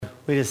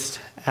We just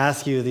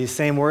ask you these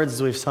same words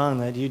as we've sung,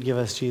 that you'd give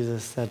us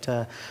Jesus,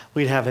 that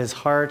we'd have his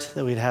heart,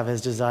 that we'd have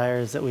his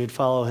desires, that we'd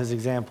follow his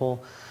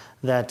example,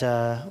 that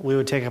we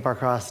would take up our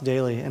cross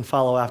daily and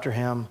follow after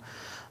him.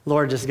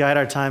 Lord, just guide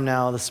our time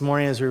now this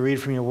morning as we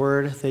read from your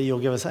word, that you'll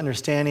give us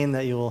understanding,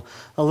 that you will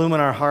illumine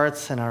our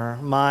hearts and our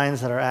minds,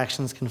 that our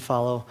actions can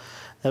follow,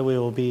 that we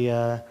will be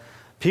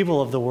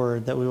people of the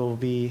word, that we will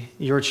be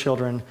your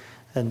children,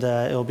 and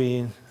it will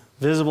be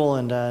visible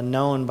and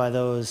known by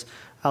those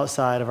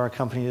outside of our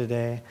company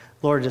today.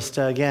 Lord, just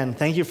again,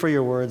 thank you for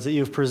your words that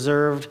you've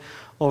preserved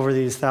over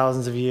these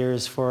thousands of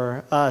years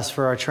for us,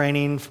 for our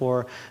training,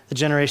 for the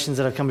generations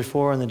that have come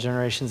before and the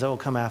generations that will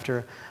come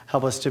after.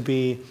 Help us to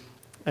be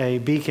a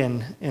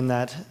beacon in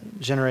that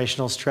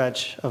generational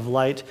stretch of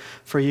light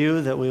for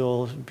you, that we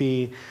will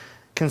be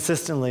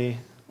consistently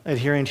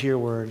adhering to your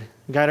word.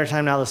 Guide our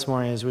time now this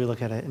morning as we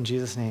look at it. In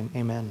Jesus' name,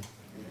 amen.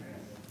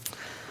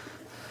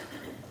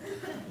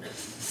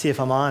 See if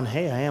I'm on.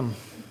 Hey, I am.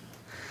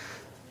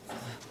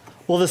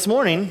 Well, this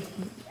morning,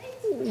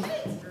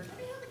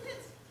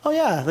 oh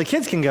yeah, the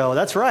kids can go.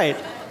 That's right.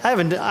 I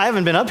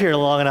haven't been up here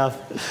long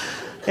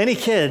enough. Any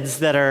kids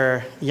that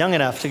are young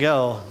enough to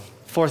go,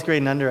 4th grade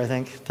and under, I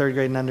think, 3rd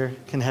grade and under,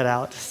 can head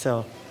out.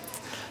 So,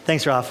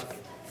 thanks, Ralph.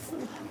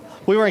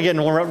 We weren't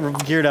getting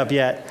geared up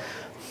yet.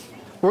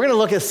 We're going to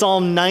look at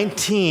Psalm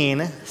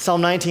 19. Psalm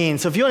 19.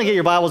 So if you want to get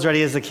your Bibles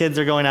ready as the kids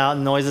are going out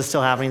and noise is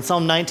still happening,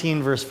 Psalm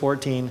 19, verse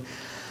 14.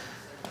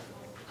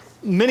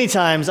 Many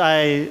times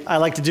I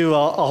like to do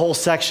a whole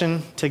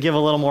section to give a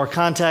little more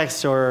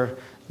context, or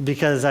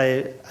because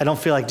I don't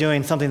feel like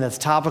doing something that's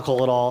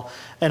topical at all.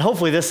 And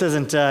hopefully this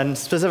isn't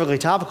specifically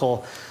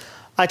topical.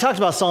 I talked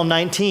about Psalm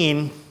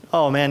 19.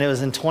 Oh man, it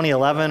was in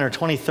 2011 or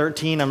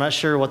 2013. I'm not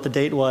sure what the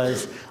date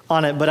was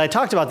on it, but I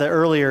talked about the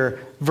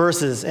earlier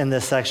verses in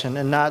this section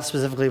and not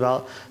specifically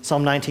about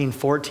Psalm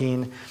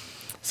 19:14.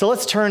 So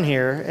let's turn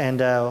here and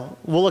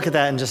we'll look at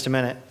that in just a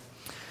minute.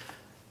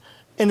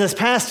 In this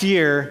past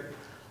year,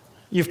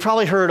 you've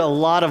probably heard a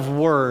lot of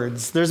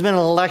words. There's been an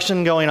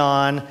election going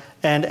on,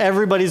 and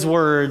everybody's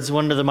words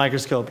went under the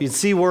microscope. You'd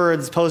see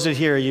words posted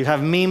here. You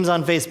have memes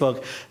on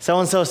Facebook.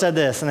 So-and-so said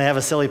this, and they have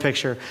a silly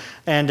picture.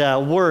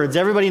 And words,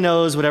 everybody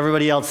knows what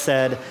everybody else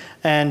said,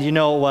 and you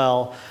know it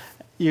well.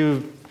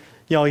 You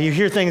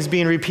hear things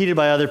being repeated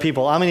by other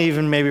people. I'm going to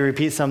even maybe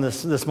repeat some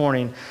this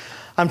morning.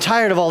 I'm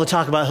tired of all the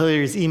talk about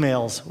Hillary's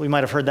emails. We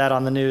might have heard that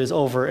on the news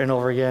over and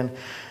over again.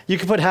 You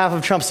could put half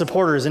of Trump's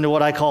supporters into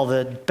what I call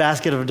the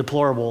basket of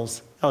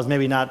deplorables. That was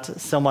maybe not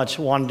so much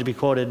wanted to be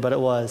quoted, but it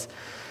was.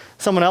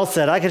 Someone else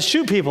said, I could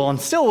shoot people and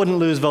still wouldn't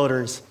lose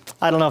voters.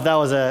 I don't know if that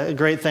was a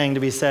great thing to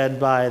be said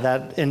by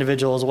that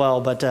individual as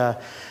well, but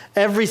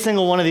every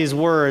single one of these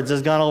words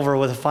has gone over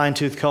with a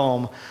fine-tooth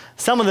comb.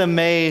 Some of them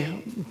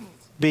may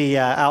be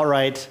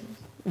outright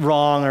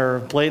wrong or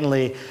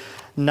blatantly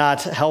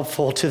not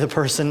helpful to the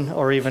person,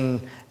 or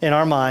even in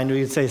our mind,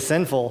 we could say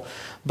sinful.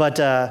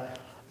 But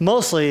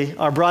mostly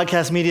our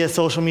broadcast media,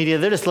 social media,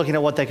 they're just looking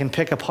at what they can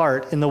pick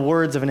apart in the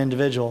words of an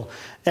individual.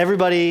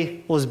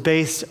 Everybody was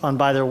based on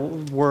by their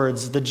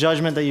words. The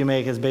judgment that you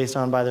make is based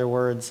on by their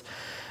words.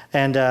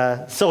 And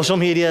social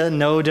media,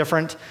 no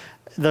different.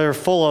 They're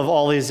full of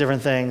all these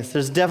different things.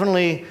 There's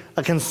definitely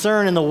a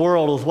concern in the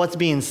world with what's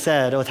being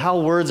said, with how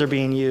words are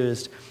being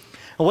used.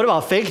 And what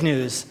about fake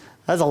news?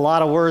 There's a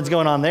lot of words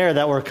going on there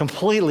that were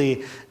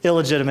completely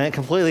illegitimate,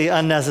 completely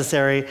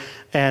unnecessary.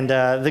 And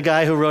the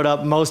guy who wrote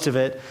up most of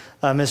it,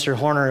 Mr.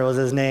 Horner was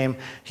his name,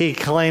 he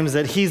claims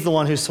that he's the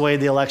one who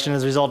swayed the election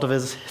as a result of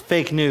his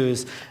fake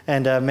news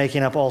and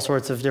making up all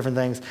sorts of different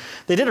things.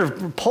 They did a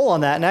poll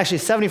on that, and actually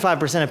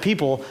 75% of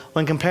people,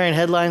 when comparing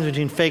headlines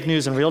between fake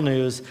news and real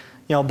news,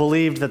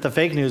 believed that the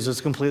fake news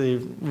was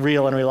completely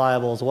real and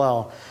reliable as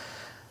well.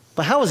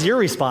 But how was your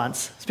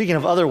response? Speaking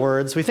of other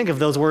words, we think of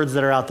those words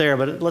that are out there,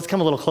 but let's come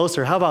a little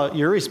closer. How about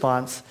your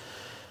response?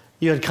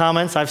 You had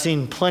comments. I've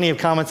seen plenty of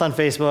comments on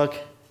Facebook.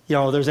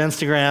 There's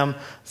Instagram.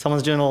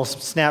 Someone's doing a little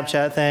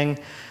Snapchat thing.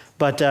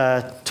 But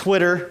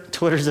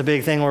Twitter's a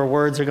big thing where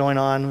words are going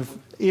on.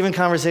 Even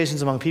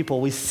conversations among people.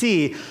 We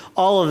see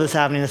all of this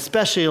happening,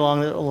 especially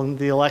along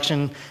the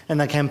election and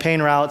the campaign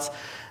routes.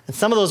 And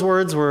some of those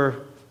words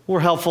were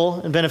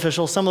helpful and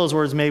beneficial. Some of those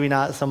words maybe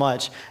not so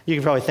much. You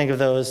can probably think of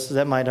those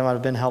that might not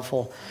have been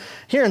helpful.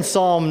 Here in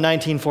Psalm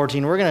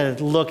 19:14, we're going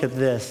to look at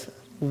this.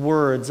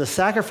 Words, a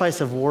sacrifice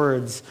of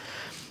words.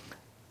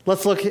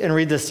 Let's look and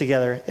read this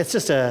together. It's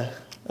just a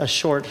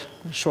short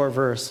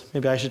verse.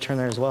 Maybe I should turn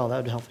there as well.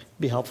 That would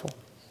be helpful.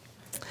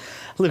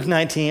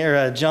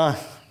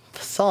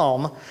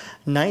 Psalm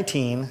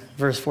 19,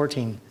 verse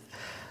 14.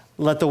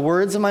 Let the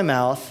words of my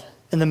mouth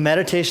and the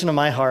meditation of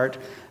my heart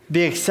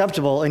be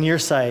acceptable in your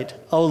sight,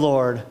 O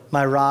Lord,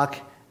 my rock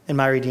and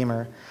my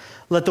redeemer.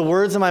 Let the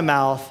words of my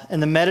mouth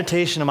and the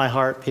meditation of my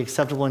heart be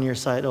acceptable in your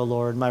sight, O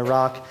Lord, my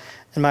rock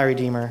and my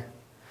redeemer.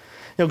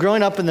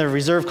 Growing up in the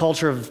reserve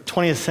culture of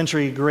 20th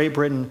century Great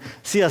Britain,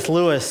 C.S.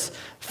 Lewis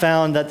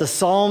found that the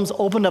Psalms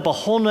opened up a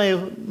whole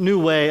new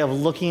way of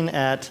looking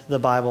at the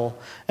Bible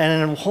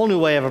and a whole new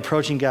way of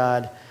approaching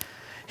God.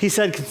 He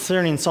said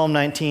concerning Psalm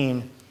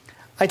 19,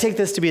 I take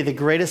this to be the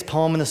greatest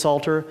poem in the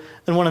Psalter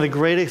and one of the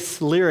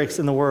greatest lyrics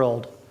in the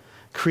world.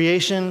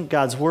 Creation,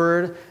 God's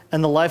word,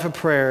 and the life of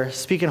prayer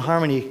speak in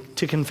harmony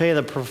to convey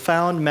the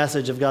profound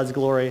message of God's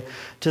glory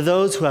to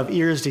those who have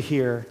ears to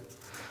hear.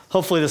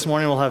 Hopefully this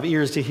morning we'll have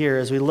ears to hear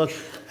as we look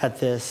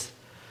at this.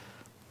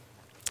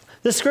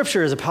 This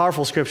scripture is a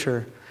powerful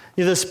scripture.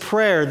 This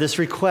prayer, this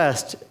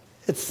request,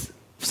 it's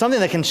something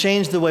that can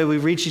change the way we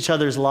reach each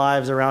other's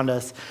lives around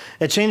us.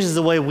 It changes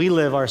the way we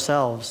live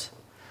ourselves.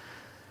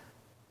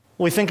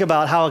 We think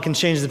about how it can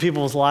change the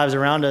people's lives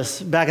around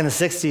us. Back in the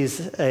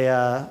 60s,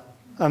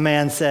 a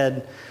man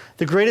said,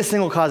 the greatest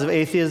single cause of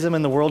atheism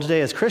in the world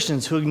today is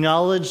Christians who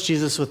acknowledge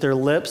Jesus with their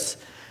lips,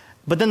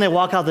 but then they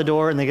walk out the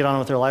door and they get on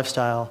with their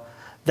lifestyle.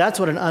 That's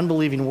what an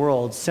unbelieving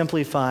world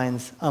simply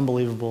finds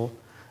unbelievable.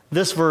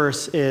 This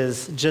verse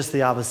is just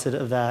the opposite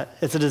of that.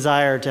 It's a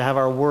desire to have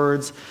our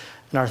words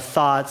and our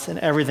thoughts and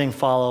everything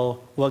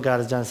follow what God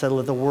has done. It said,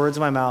 let the words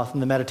of my mouth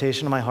and the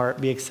meditation of my heart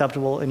be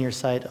acceptable in your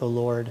sight, O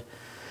Lord.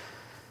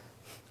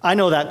 I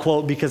know that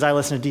quote because I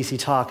listened to DC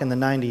Talk in the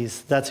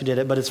 90s. That's who did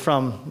it, but it's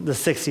from the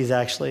 60s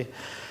actually.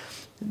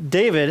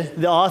 David,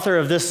 the author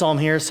of this psalm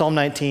here, Psalm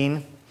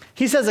 19,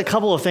 he says a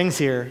couple of things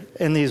here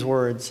in these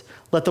words.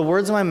 Let the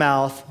words of my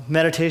mouth,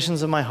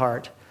 meditations of my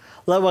heart,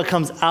 let what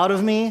comes out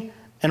of me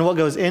and what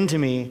goes into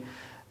me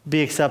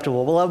be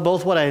acceptable. Let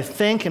both what I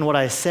think and what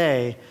I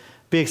say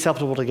be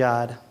acceptable to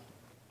God.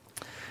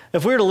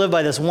 If we were to live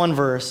by this one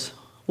verse,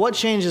 what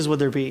changes would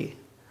there be?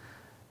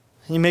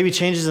 Maybe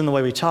changes in the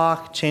way we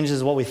talk,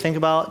 changes what we think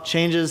about,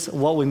 changes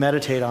what we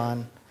meditate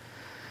on.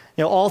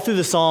 All through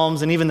the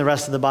Psalms and even the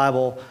rest of the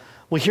Bible,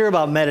 we hear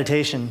about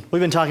meditation.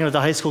 We've been talking with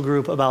the high school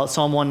group about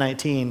Psalm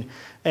 119,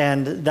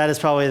 and that is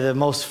probably the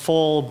most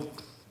full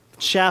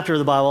chapter of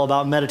the Bible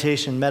about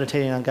meditation,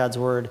 meditating on God's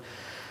word.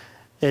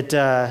 With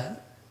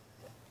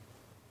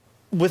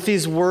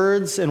these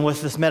words and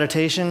with this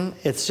meditation,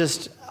 it's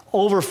just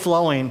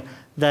overflowing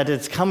that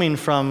it's coming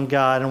from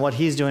God and what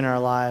he's doing in our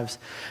lives.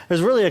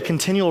 There's really a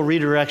continual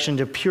redirection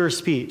to pure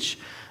speech,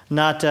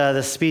 not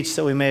the speech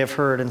that we may have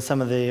heard in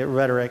some of the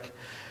rhetoric.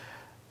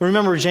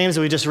 Remember James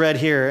that we just read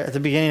here at the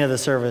beginning of the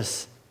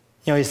service.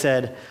 He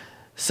said,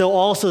 so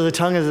also the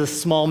tongue is a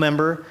small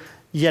member,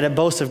 yet it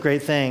boasts of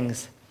great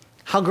things.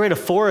 How great a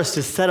forest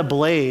is set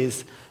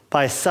ablaze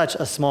by such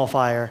a small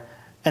fire.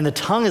 And the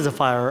tongue is a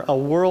fire, a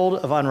world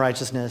of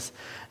unrighteousness.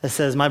 It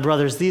says, my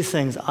brothers, these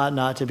things ought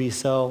not to be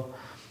so.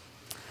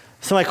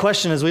 So my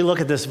question as we look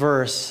at this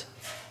verse,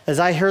 as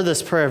I hear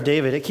this prayer of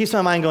David, it keeps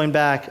my mind going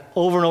back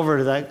over and over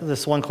to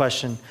this one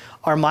question.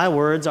 Are my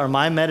words, are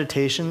my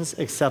meditations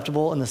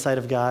acceptable in the sight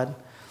of God?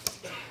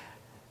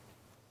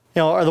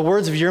 Are the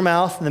words of your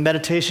mouth and the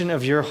meditation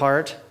of your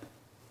heart,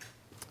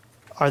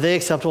 are they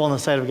acceptable in the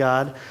sight of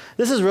God?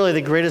 This is really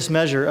the greatest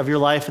measure of your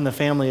life in the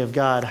family of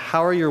God.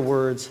 How are your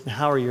words and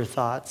how are your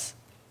thoughts?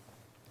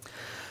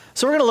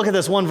 So we're going to look at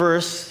this one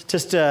verse,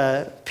 just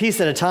a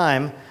piece at a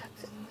time.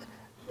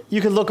 You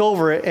could look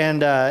over it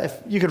and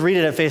if you could read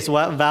it at face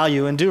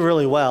value and do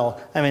really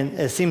well. I mean,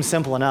 it seems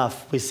simple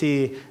enough. We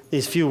see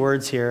these few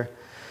words here.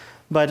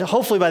 But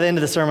hopefully by the end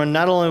of the sermon,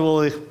 not only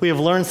will we have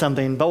learned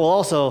something, but we'll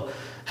also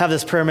have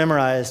this prayer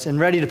memorized and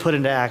ready to put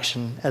into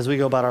action as we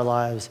go about our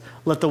lives.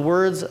 Let the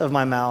words of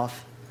my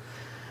mouth.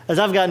 As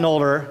I've gotten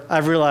older,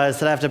 I've realized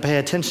that I have to pay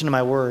attention to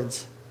my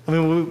words. I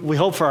mean, we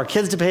hope for our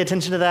kids to pay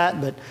attention to that,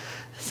 but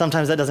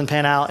sometimes that doesn't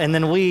pan out. And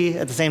then we,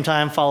 at the same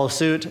time, follow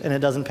suit and it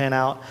doesn't pan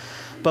out.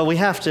 But we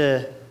have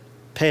to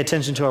pay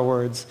attention to our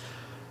words.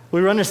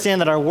 We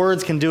understand that our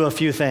words can do a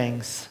few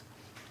things.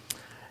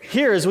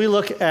 Here, as we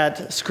look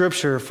at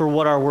Scripture for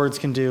what our words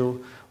can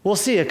do, we'll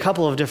see a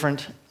couple of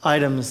different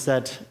items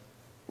that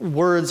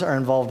words are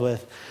involved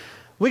with.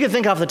 We could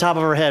think off the top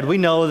of our head. We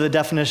know the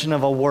definition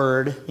of a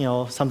word,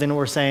 something that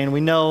we're saying. We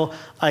know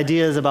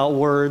ideas about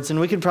words, and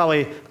we could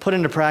probably put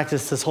into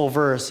practice this whole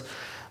verse.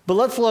 But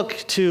let's look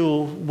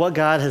to what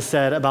God has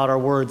said about our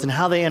words and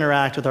how they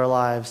interact with our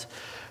lives.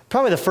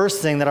 Probably the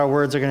first thing that our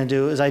words are going to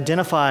do is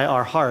identify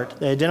our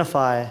heart. They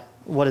identify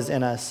what is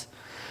in us.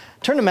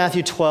 Turn to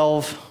Matthew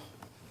 12,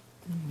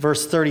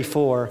 verse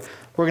 34.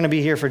 We're going to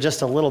be here for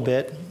just a little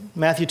bit.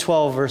 Matthew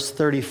 12, verse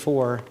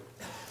 34.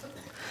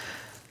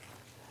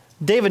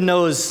 David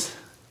knows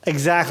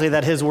exactly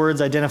that his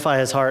words identify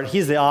his heart.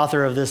 He's the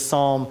author of this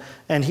psalm,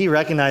 and he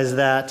recognized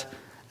that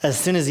as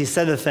soon as he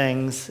said the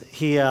things.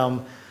 He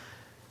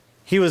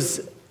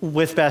was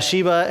with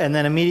Bathsheba, and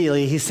then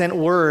immediately he sent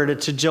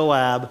word to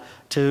Joab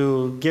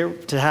to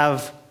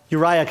have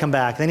Uriah come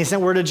back. Then he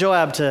sent word to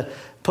Joab to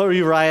put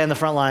Uriah in the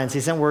front lines.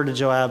 He sent word to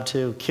Joab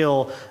to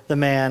kill the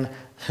man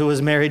who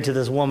was married to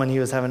this woman he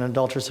was having an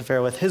adulterous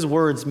affair with. His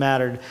words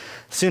mattered.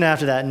 Soon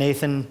after that,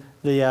 Nathan,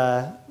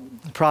 the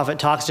prophet,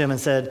 talks to him and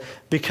said,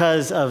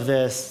 because of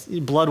this,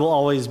 blood will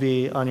always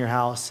be on your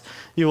house.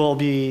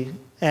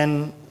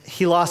 And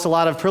he lost a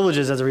lot of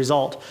privileges as a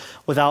result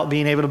without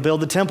being able to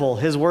build the temple.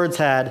 His words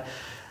had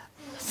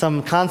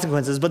some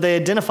consequences, but they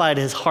identified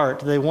his heart.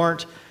 They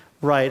weren't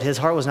right. His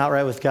heart was not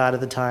right with God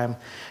at the time.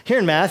 Here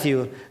in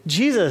Matthew,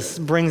 Jesus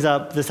brings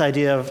up this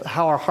idea of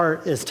how our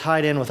heart is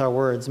tied in with our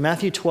words.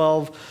 Matthew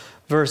 12,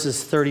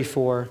 verses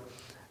 34. It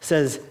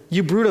says,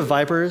 "You brood of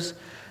vipers,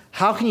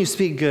 how can you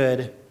speak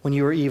good when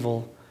you are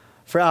evil?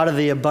 For out of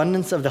the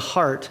abundance of the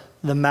heart,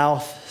 the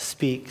mouth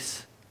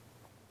speaks."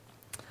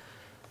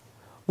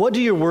 What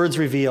do your words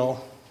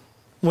reveal?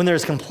 When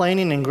there's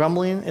complaining and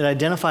grumbling, it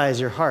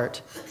identifies your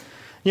heart.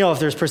 If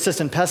there's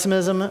persistent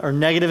pessimism or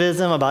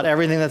negativism about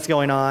everything that's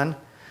going on,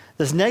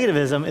 this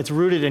negativism, it's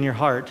rooted in your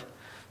heart.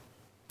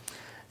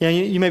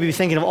 You may be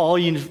thinking of all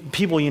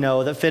people you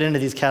know that fit into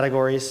these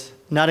categories,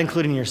 not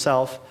including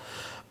yourself.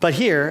 But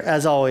here,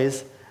 as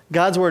always,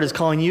 God's word is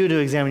calling you to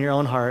examine your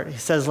own heart. He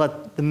says,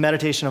 let the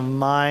meditation of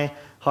my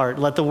heart,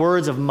 let the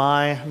words of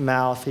my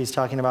mouth, he's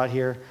talking about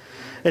here.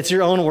 It's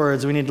your own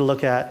words we need to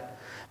look at,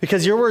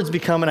 because your words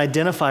become an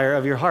identifier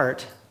of your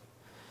heart.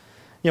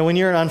 When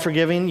you're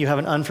unforgiving, you have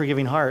an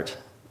unforgiving heart.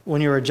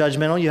 When you're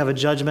judgmental, you have a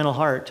judgmental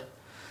heart.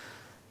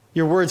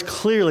 Your words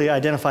clearly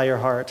identify your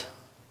heart.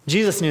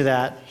 Jesus knew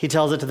that. He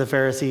tells it to the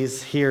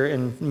Pharisees here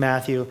in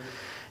Matthew.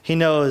 He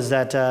knows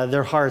that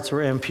their hearts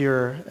were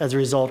impure as a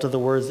result of the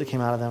words that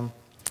came out of them.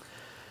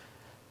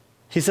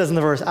 He says in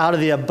the verse, out of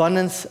the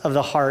abundance of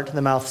the heart,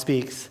 the mouth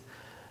speaks.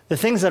 The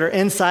things that are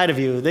inside of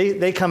you,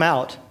 they come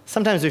out.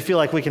 Sometimes we feel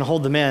like we can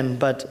hold them in,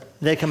 but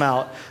they come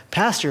out.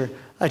 Pastor,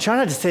 I try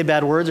not to say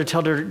bad words or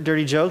tell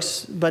dirty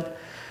jokes, but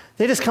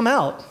they just come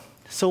out.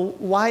 So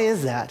why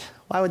is that?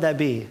 Why would that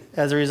be?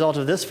 As a result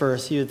of this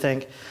verse, you would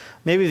think,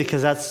 maybe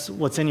because that's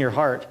what's in your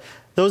heart.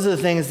 Those are the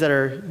things that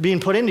are being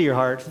put into your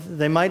heart.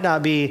 They might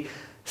not be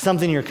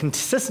something you're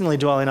consistently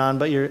dwelling on,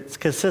 but you're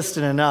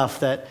consistent enough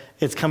that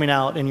it's coming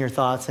out in your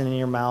thoughts and in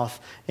your mouth,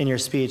 in your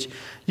speech.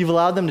 You've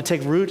allowed them to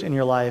take root in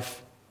your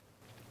life.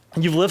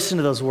 And you've listened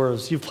to those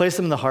words. You've placed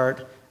them in the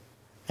heart,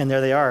 and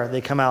there they are.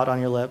 They come out on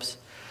your lips.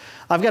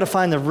 I've got to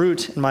find the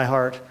root in my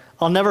heart.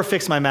 I'll never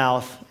fix my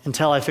mouth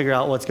until I figure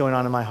out what's going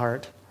on in my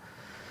heart.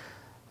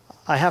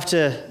 I have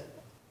to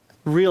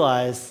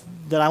realize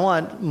that I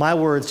want my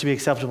words to be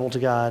acceptable to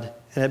God,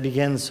 and it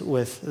begins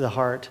with the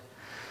heart.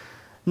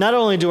 Not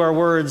only do our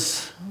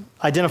words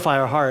identify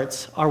our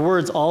hearts, our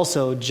words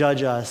also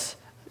judge us.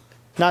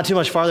 Not too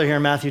much farther here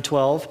in Matthew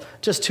 12,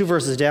 just 2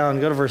 verses down,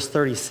 go to verse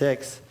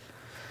 36.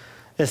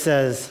 It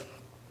says,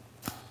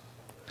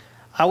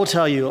 I will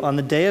tell you, on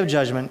the day of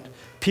judgment,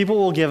 people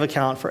will give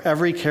account for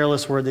every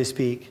careless word they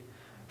speak.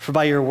 For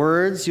by your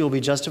words you will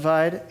be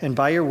justified, and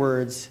by your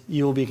words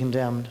you will be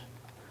condemned.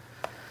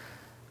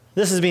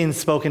 This is being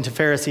spoken to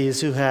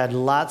Pharisees who had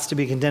lots to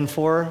be condemned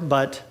for,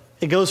 but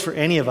it goes for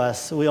any of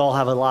us. We all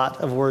have a lot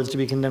of words to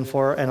be condemned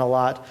for and a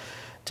lot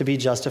to be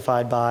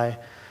justified by.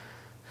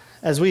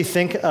 As we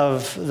think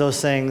of those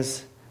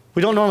things,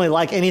 we don't normally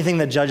like anything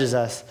that judges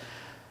us,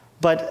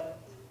 but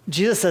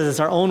Jesus says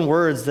it's our own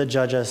words that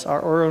judge us,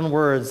 our own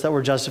words that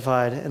we're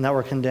justified and that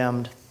we're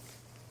condemned.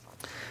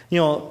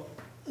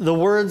 The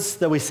words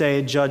that we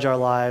say judge our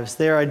lives.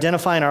 They are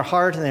identifying our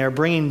heart, and they are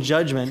bringing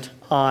judgment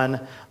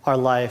on our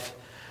life.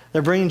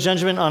 They're bringing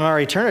judgment on our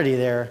eternity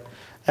there,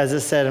 as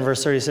it said in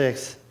verse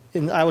 36.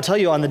 And I will tell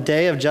you, on the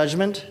day of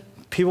judgment,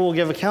 people will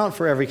give account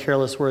for every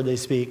careless word they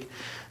speak.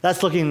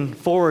 That's looking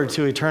forward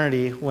to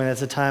eternity when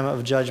it's a time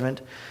of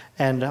judgment,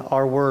 and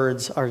our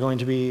words are going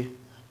to be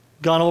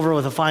gone over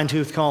with a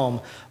fine-tooth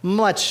comb,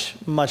 much,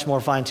 much more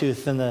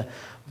fine-tooth than the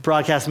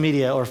broadcast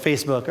media or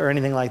Facebook or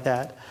anything like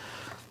that.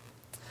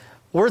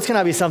 Words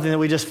cannot be something that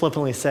we just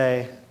flippantly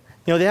say.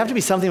 They have to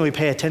be something we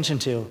pay attention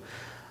to.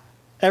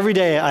 Every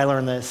day I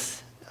learn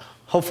this.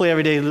 Hopefully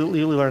every day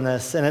you learn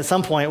this. And at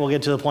some point we'll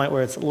get to the point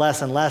where it's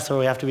less and less, where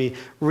we have to be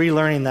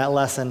relearning that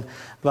lesson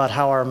about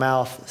how our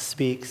mouth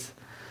speaks.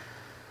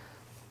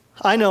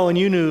 I know, and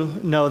you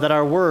know, that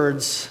our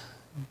words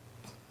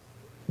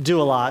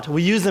do a lot.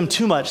 We use them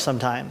too much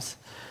sometimes.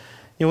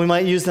 We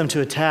might use them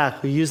to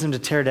attack. We use them to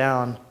tear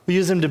down. We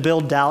use them to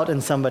build doubt in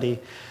somebody.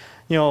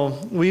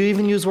 We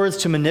even use words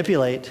to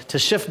manipulate, to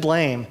shift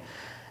blame.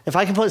 If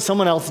I can put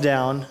someone else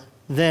down,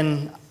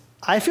 then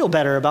I feel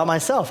better about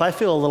myself. I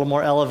feel a little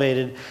more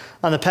elevated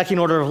on the pecking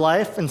order of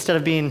life. Instead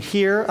of being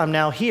here, I'm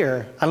now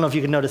here. I don't know if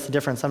you can notice the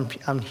difference.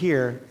 I'm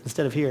here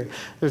instead of here.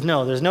 There's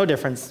no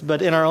difference.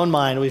 But in our own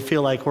mind, we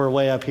feel like we're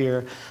way up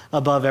here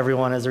above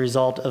everyone as a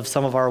result of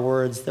some of our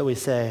words that we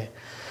say.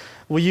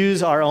 We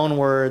use our own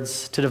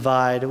words to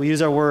divide. We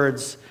use our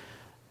words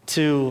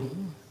to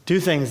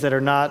do things that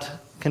are not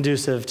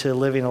conducive to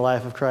living a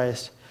life of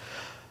Christ.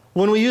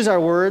 When we use our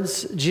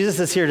words, Jesus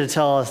is here to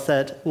tell us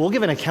that we'll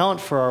give an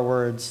account for our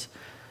words.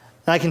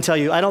 And I can tell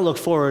you, I don't look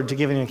forward to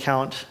giving an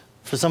account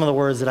for some of the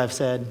words that I've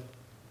said.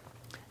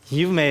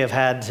 You may have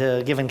had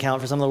to give an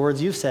account for some of the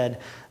words you've said.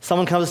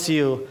 Someone comes to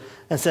you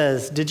and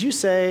says, did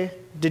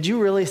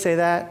you really say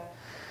that?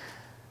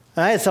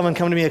 And I had someone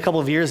come to me a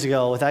couple of years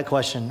ago with that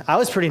question. I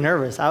was pretty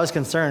nervous. I was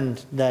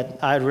concerned that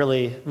I'd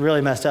really,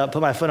 really messed up,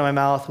 put my foot in my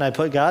mouth, and I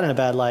put God in a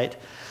bad light.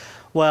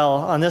 Well,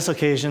 on this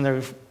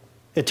occasion,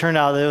 it turned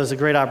out that it was a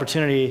great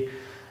opportunity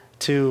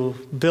to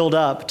build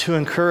up, to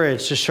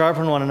encourage, to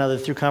sharpen one another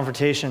through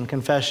confrontation,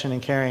 confession,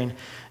 and caring.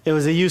 It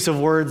was a use of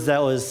words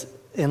that was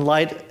in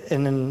light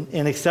and in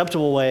an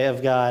acceptable way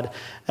of God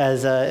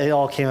as it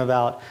all came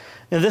about.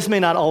 Now, this may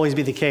not always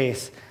be the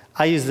case.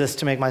 I use this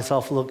to make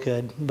myself look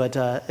good, but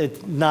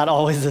it's not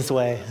always this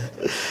way.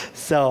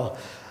 So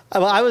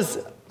I was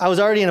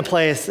already in a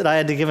place that I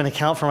had to give an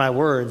account for my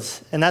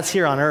words, and that's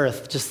here on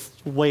earth. Just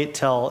wait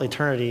till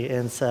eternity,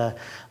 and it's a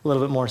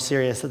little bit more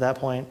serious at that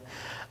point.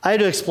 I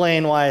had to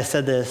explain why I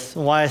said this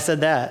and why I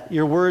said that.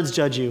 Your words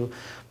judge you.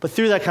 But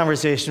through that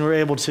conversation, we're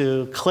able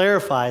to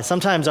clarify.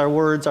 Sometimes our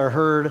words are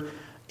heard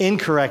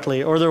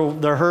incorrectly, or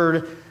they're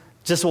heard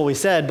just what we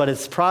said, but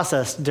it's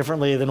processed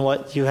differently than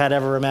what you had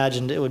ever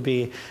imagined it would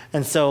be.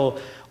 And so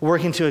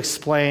working to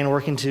explain,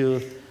 working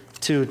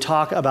to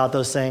talk about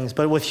those things,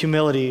 but with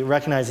humility,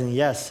 recognizing,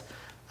 yes,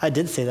 I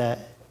did say that.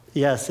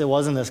 Yes, it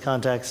was in this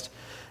context.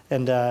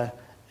 And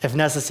if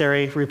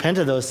necessary, repent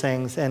of those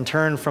things and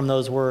turn from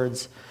those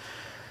words.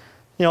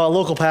 A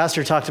local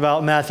pastor talked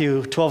about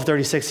Matthew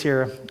 12:36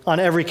 here. On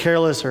every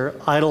careless or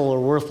idle or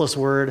worthless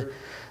word,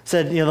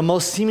 said, the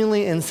most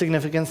seemingly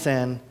insignificant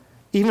sin,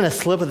 even a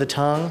slip of the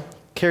tongue,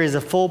 carries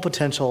the full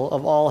potential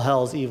of all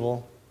hell's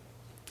evil.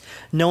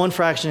 No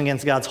infraction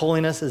against God's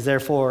holiness is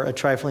therefore a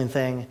trifling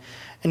thing,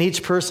 and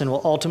each person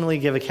will ultimately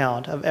give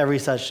account of every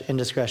such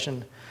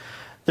indiscretion.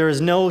 There is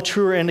no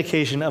truer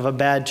indication of a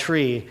bad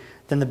tree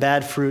than the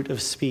bad fruit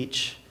of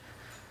speech.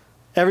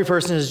 Every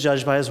person is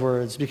judged by his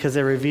words because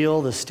they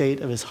reveal the state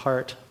of his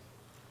heart.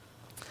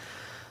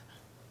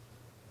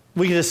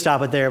 We could just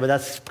stop it there, but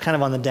that's kind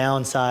of on the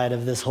downside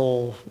of this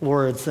whole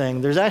words thing.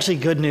 There's actually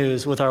good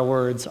news with our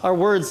words. Our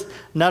words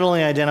not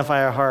only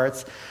identify our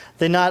hearts,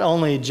 they not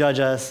only judge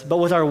us, but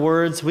with our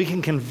words, we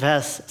can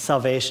confess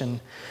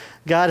salvation.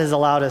 God has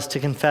allowed us to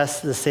confess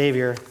the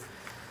Savior.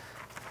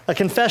 A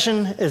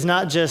confession is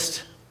not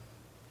just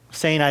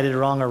saying I did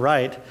wrong or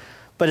right,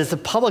 but it's a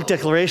public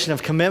declaration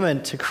of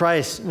commitment to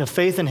Christ and of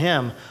faith in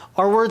Him.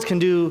 Our words can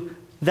do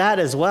that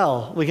as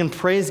well. We can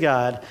praise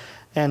God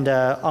and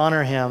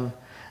honor Him.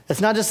 It's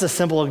not just a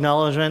simple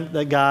acknowledgement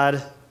that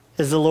God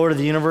is the Lord of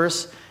the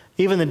universe.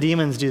 Even the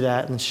demons do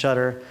that and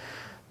shudder.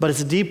 But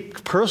it's a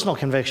deep personal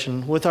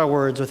conviction with our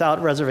words,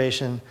 without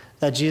reservation,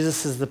 that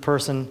Jesus is the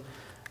person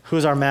who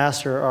is our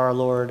master or our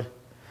Lord.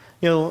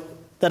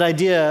 That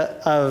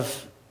idea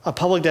of a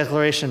public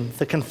declaration,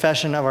 the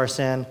confession of our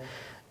sin,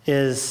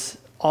 is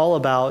all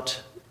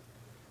about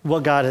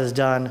what God has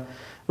done,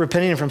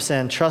 repenting from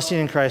sin, trusting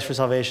in Christ for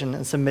salvation,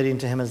 and submitting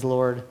to Him as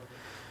Lord.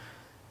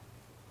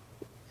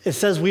 It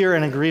says we are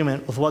in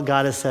agreement with what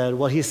God has said,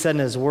 what He said in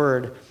His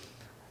Word.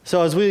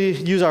 So as we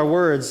use our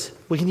words,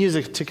 we can use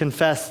it to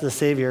confess the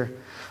Savior.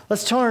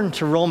 Let's turn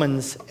to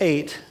Romans 10,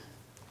 8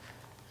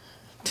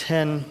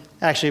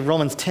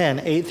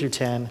 through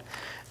 10.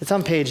 It's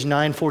on page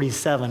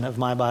 947 of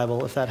my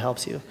Bible, if that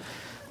helps you.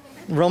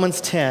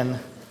 Romans 10,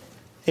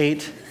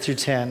 8 through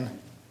 10.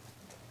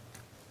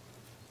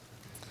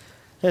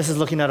 This is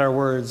looking at our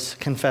words,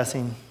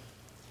 confessing.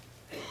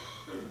 It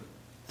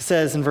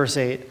says in verse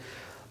 8,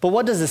 but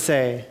what does it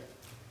say?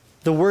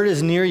 The word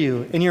is near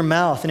you, in your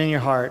mouth and in your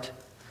heart.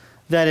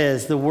 That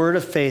is, the word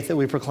of faith that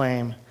we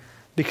proclaim.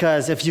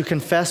 Because if you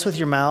confess with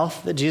your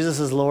mouth that Jesus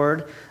is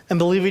Lord and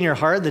believe in your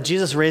heart that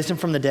Jesus raised Him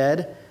from the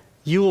dead,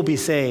 you will be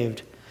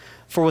saved.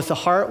 For with the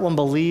heart one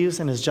believes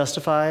and is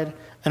justified,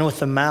 and with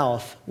the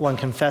mouth one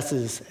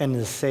confesses and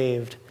is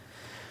saved.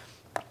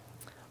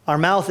 Our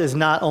mouth is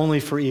not only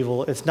for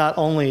evil. It's not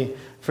only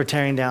for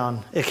tearing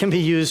down. It can be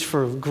used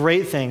for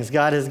great things.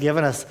 God has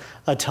given us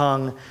a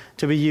tongue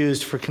to be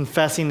used for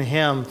confessing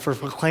Him, for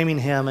proclaiming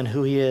Him and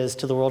who He is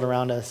to the world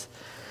around us.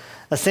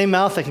 The same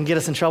mouth that can get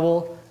us in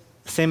trouble,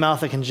 the same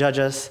mouth that can judge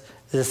us,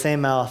 is the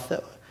same mouth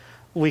that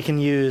we can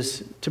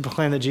use to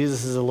proclaim that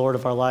Jesus is the Lord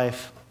of our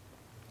life.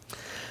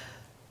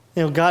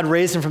 God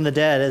raised Him from the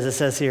dead, as it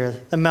says here.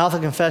 The mouth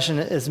of confession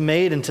is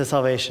made into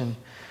salvation.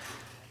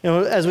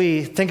 As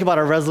we think about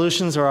our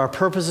resolutions or our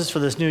purposes for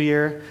this new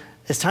year,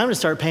 it's time to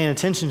start paying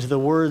attention to the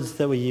words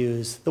that we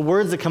use, the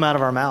words that come out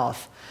of our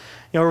mouth.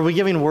 Are we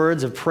giving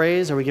words of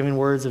praise? Are we giving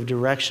words of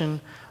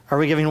direction? Are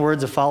we giving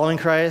words of following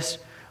Christ?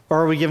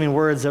 Or are we giving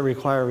words that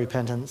require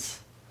repentance?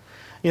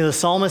 The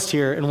psalmist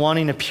here, in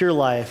wanting a pure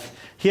life,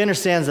 he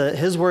understands that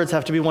his words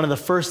have to be one of the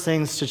first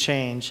things to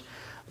change.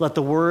 Let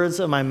the words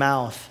of my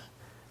mouth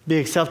be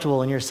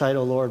acceptable in your sight,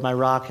 O Lord, my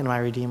rock and my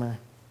redeemer.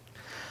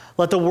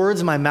 Let the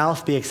words of my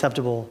mouth be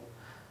acceptable.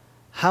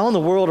 How in the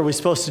world are we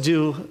supposed to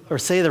do or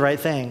say the right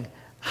thing?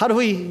 How do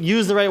we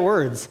use the right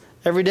words?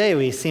 Every day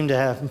we seem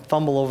to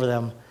fumble over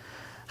them.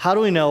 How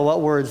do we know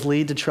what words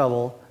lead to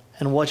trouble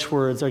and which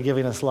words are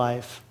giving us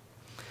life?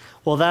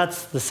 Well,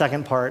 that's the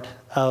second part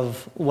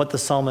of what the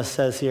psalmist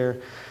says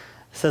here.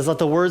 It says, let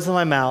the words of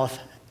my mouth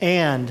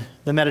and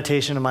the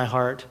meditation of my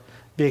heart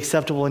be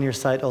acceptable in your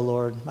sight, O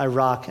Lord, my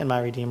rock and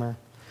my redeemer.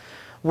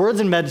 Words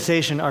and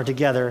meditation are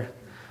together.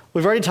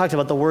 We've already talked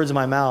about the words of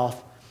my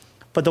mouth,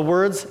 but the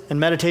words and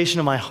meditation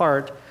of my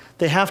heart,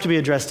 they have to be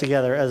addressed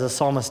together, as the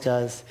psalmist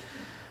does.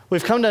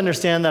 We've come to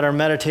understand that our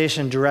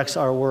meditation directs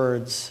our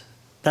words.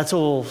 That's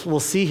what we'll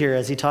see here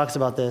as he talks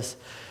about this.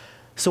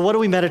 So what do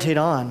we meditate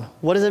on?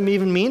 What does it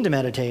even mean to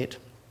meditate?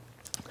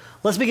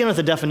 Let's begin with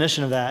a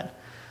definition of that.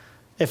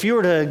 If you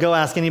were to go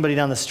ask anybody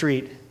down the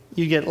street,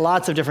 you get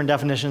lots of different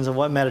definitions of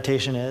what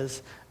meditation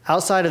is.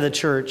 outside of the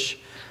church,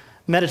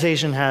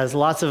 meditation has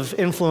lots of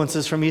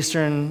influences from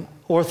Eastern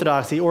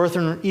Orthodoxy,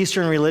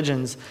 Eastern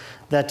religions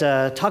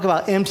that talk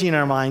about emptying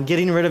our mind,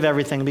 getting rid of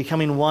everything,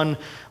 becoming one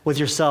with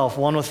yourself,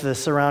 one with the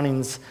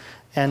surroundings.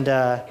 And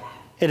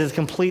it is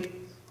complete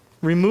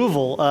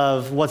removal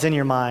of what's in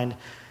your mind.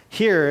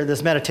 Here,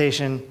 this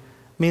meditation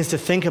means to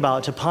think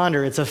about, to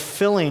ponder. It's a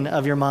filling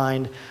of your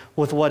mind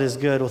with what is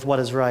good, with what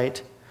is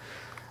right.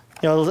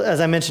 As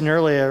I mentioned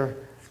earlier,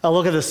 a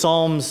look at the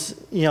Psalms,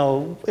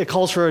 it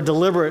calls for a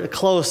deliberate,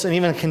 close, and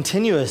even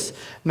continuous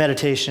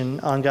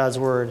meditation on God's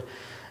word.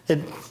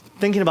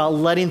 Thinking about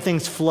letting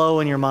things flow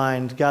in your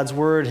mind, God's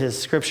word, his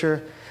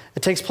scripture.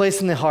 It takes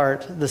place in the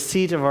heart, the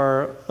seat of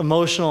our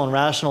emotional and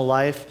rational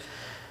life.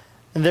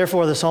 And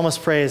therefore, the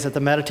psalmist prays that the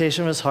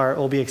meditation of his heart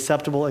will be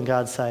acceptable in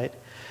God's sight.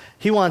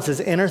 He wants his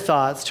inner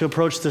thoughts to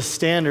approach the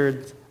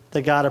standard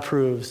that God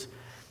approves.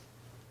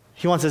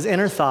 He wants his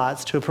inner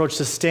thoughts to approach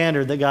the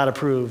standard that God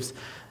approves,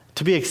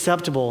 to be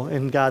acceptable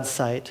in God's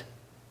sight.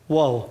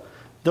 Whoa,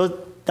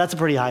 that's a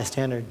pretty high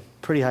standard,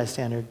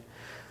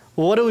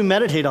 Well, what do we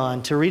meditate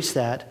on to reach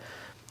that?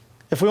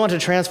 If we want to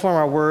transform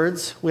our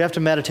words, we have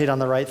to meditate on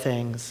the right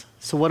things.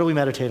 So what do we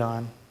meditate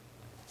on?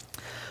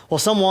 Well,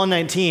 Psalm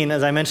 119,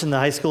 as I mentioned, the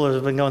high schoolers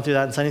have been going through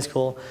that in Sunday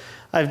school.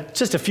 I have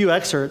just a few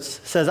excerpts.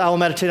 It says, I will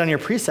meditate on your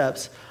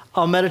precepts.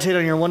 I'll meditate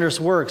on your wondrous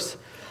works.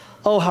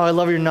 Oh, how I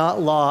love your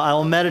law. I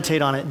will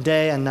meditate on it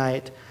day and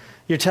night.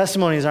 Your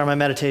testimonies are my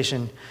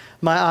meditation.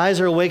 My eyes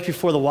are awake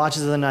before the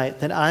watches of the night,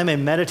 that I may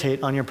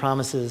meditate on your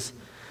promises.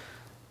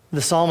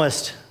 The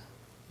psalmist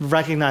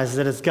recognizes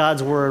that it's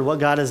God's word, what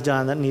God has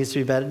done, that needs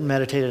to be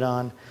meditated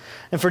on.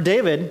 And for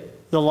David,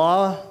 the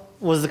law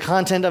was the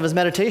content of his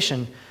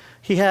meditation.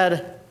 He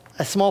had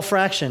a small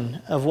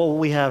fraction of what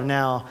we have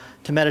now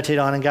to meditate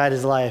on and guide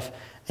his life.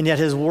 And yet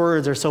his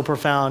words are so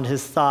profound,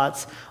 his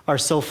thoughts are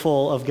so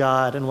full of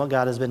God and what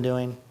God has been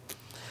doing.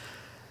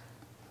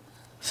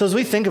 So as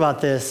we think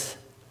about this,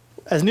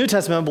 as New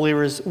Testament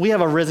believers, we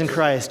have a risen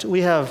Christ.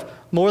 We have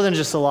more than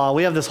just the law.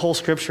 We have this whole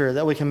scripture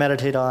that we can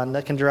meditate on,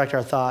 that can direct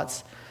our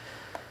thoughts.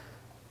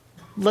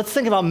 Let's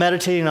think about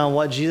meditating on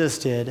what Jesus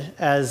did.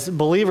 As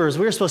believers,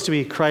 we're supposed to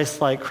be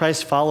Christ-like,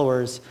 Christ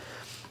followers.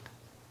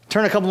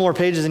 Turn a couple more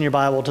pages in your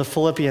Bible to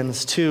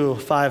Philippians 2,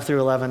 5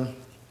 through 11.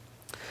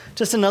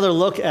 Just another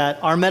look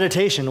at our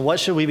meditation. What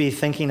should we be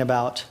thinking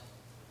about?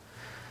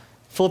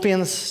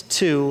 Philippians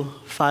 2,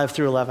 5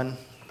 through 11.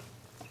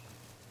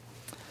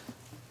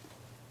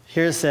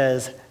 Here it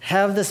says,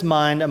 have this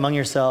mind among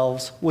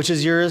yourselves, which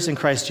is yours in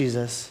Christ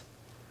Jesus.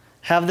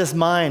 Have this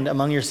mind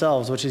among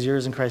yourselves, which is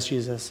yours in Christ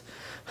Jesus,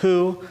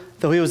 who,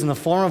 though he was in the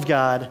form of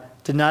God,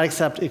 did not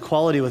accept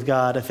equality with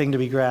God a thing to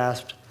be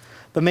grasped,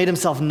 but made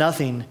himself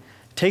nothing,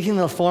 taking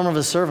the form of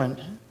a servant,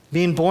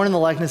 being born in the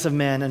likeness of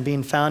men and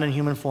being found in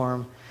human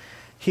form.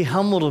 He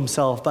humbled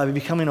himself by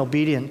becoming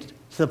obedient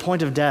to the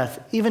point of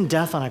death, even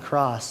death on a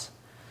cross.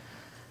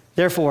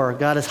 Therefore,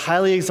 God has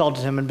highly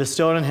exalted him and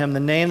bestowed on him the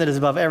name that is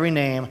above every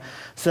name,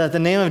 so that at the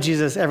name of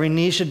Jesus every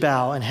knee should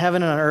bow in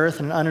heaven and on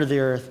earth and under the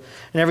earth,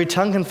 and every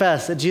tongue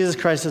confess that Jesus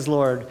Christ is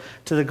Lord,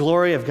 to the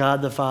glory of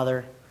God the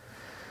Father.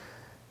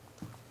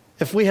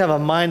 If we have a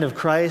mind of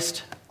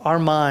Christ, our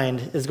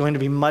mind is going to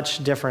be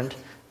much different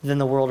than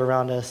the world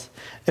around us.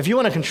 If you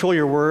want to control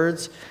your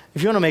words,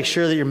 if you want to make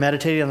sure that you're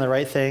meditating on the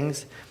right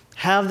things,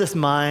 have this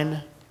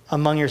mind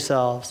among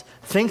yourselves.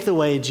 Think the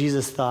way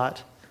Jesus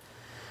thought.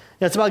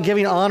 It's about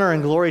giving honor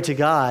and glory to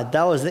God.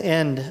 That was the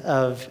end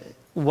of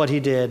what he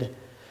did.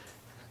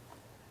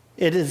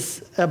 It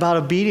is about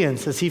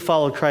obedience as he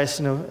followed Christ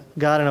and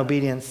God in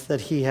obedience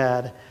that he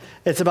had.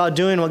 It's about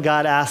doing what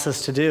God asks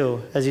us to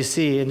do, as you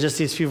see in just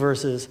these few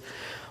verses.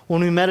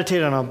 When we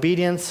meditate on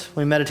obedience,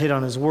 when we meditate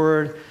on his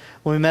word,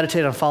 when we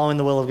meditate on following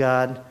the will of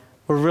God,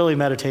 we're really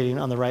meditating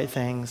on the right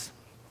things.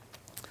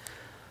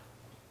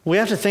 We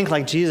have to think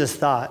like Jesus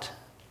thought.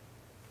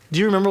 Do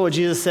you remember what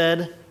Jesus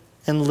said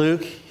in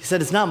Luke? He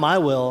said, it's not my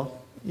will,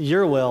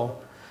 your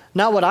will.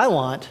 Not what I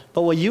want,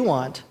 but what you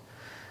want.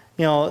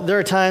 There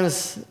are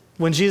times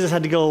when Jesus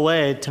had to go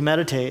away to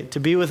meditate, to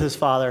be with his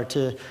Father,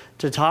 to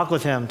talk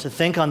with him, to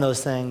think on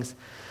those things.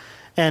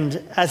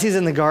 And as he's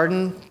in the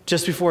garden,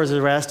 just before his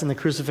arrest and the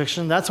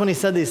crucifixion, that's when he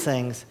said these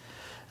things.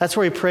 That's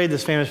where he prayed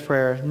this famous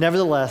prayer,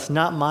 nevertheless,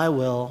 not my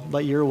will,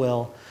 but your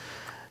will.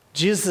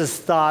 Jesus'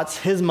 thoughts,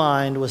 his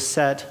mind was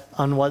set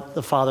on what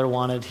the Father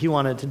wanted. He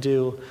wanted to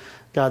do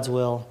God's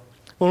will.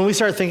 When we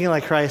start thinking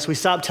like Christ, we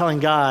stop telling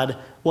God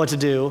what to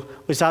do.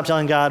 We stop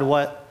telling God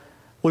what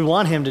we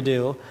want him to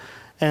do.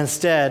 And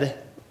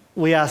instead,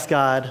 we ask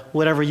God,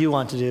 whatever you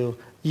want to do,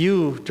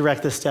 you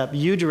direct this step,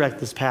 you direct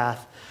this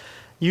path.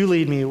 You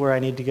lead me where I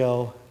need to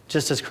go,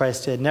 just as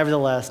Christ did.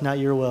 Nevertheless, not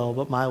your will,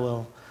 but my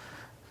will.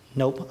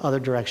 Nope, other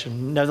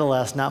direction.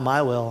 Nevertheless, not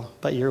my will,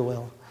 but your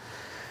will.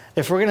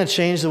 If we're going to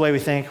change the way we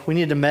think, we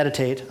need to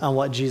meditate on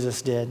what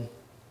Jesus did.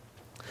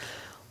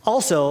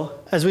 Also,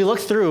 as we look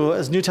through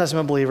as New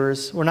Testament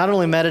believers, we're not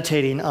only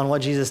meditating on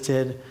what Jesus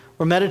did,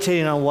 we're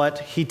meditating on what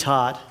he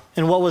taught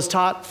and what was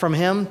taught from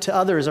him to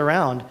others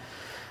around.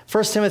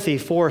 1 Timothy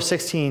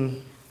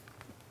 4:16,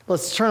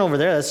 let's turn over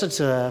there. That's just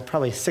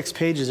probably 6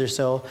 pages or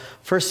so.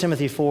 1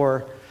 Timothy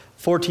 4,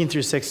 14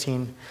 through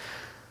 16.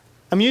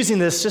 I'm using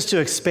this just to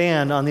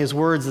expand on these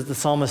words that the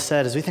psalmist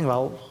said as we think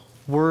about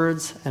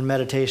words and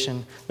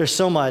meditation. There's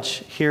so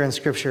much here in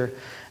Scripture,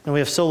 and we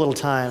have so little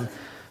time.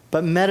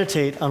 But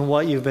meditate on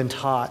what you've been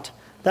taught.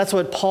 That's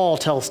what Paul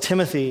tells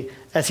Timothy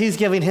as he's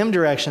giving him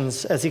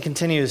directions as he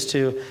continues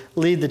to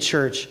lead the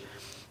church.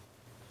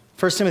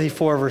 1 Timothy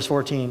 4, verse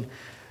 14.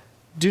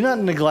 Do not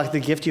neglect the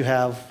gift you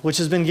have, which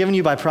has been given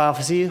you by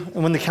prophecy,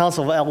 and when the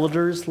council of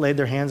elders laid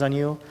their hands on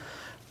you.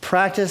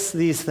 Practice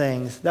these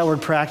things. That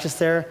word practice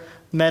there,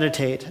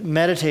 meditate.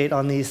 Meditate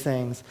on these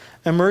things.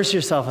 Immerse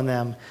yourself in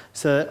them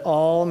so that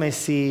all may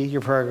see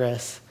your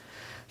progress.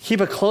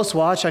 Keep a close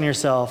watch on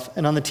yourself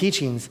and on the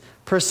teachings.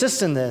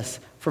 Persist in this,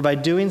 for by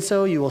doing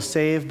so you will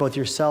save both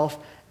yourself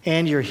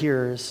and your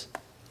hearers.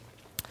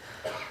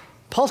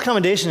 Paul's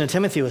commendation to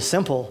Timothy was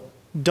simple.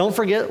 Don't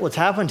forget what's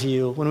happened to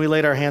you when we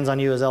laid our hands on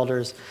you as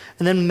elders.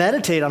 And then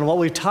meditate on what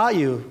we've taught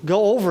you.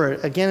 Go over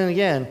it again and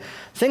again.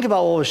 Think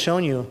about what was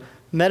shown you.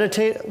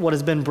 Meditate what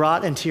has been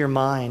brought into your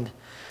mind.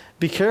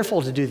 Be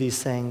careful to do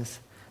these things.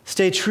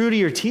 Stay true to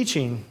your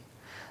teaching.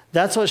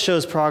 That's what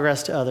shows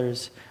progress to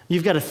others.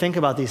 You've got to think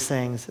about these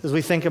things. As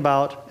we think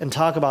about and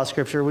talk about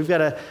Scripture, we've got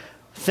to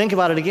think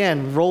about it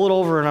again, roll it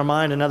over in our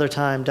mind another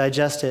time,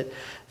 digest it,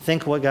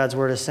 think what God's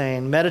Word is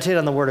saying, meditate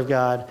on the Word of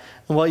God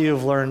and what you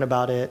have learned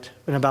about it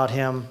and about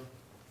Him.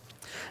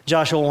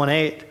 Joshua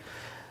 1:8,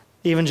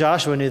 even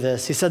Joshua knew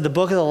this. He said, the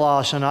book of the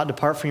law shall not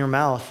depart from your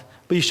mouth,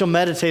 but you shall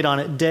meditate on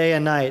it day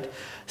and night,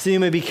 so you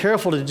may be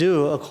careful to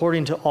do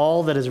according to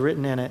all that is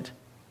written in it.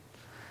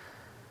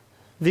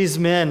 These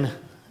men,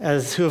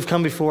 who have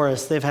come before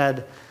us, they've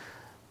had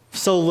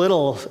so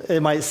little,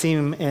 it might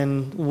seem,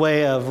 in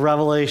way of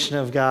revelation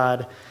of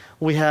God.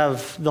 We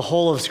have the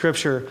whole of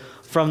Scripture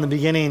from the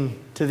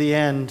beginning to the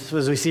end.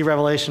 As we see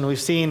Revelation,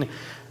 we've seen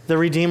the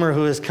Redeemer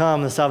who has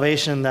come, the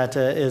salvation that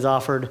is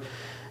offered,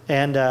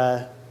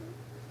 and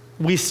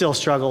we still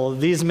struggle.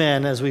 These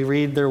men, as we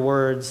read their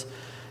words,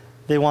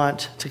 they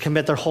want to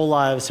commit their whole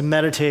lives to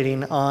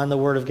meditating on the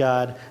Word of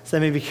God, so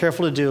they may be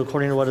careful to do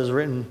according to what is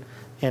written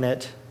in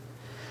it.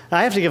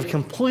 I have to give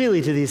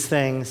completely to these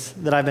things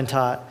that I've been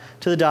taught,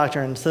 to the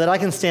doctrine, so that I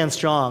can stand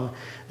strong.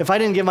 If I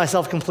didn't give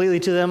myself completely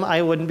to them,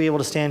 I wouldn't be able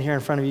to stand here in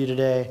front of you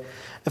today.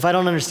 If I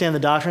don't understand the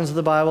doctrines of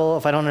the Bible,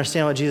 if I don't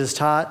understand what Jesus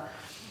taught,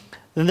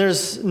 then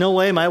there's no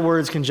way my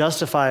words can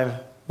justify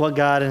what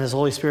God and His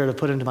Holy Spirit have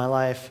put into my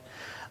life.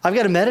 I've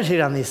got to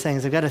meditate on these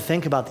things. I've got to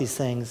think about these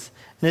things.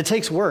 And it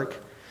takes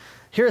work.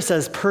 Here it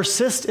says,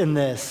 persist in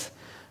this,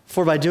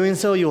 for by doing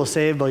so you will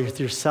save both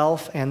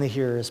yourself and the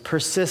hearers.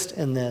 Persist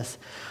in this.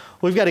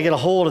 We've got to get a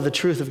hold of the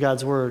truth of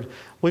God's Word.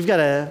 We've got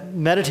to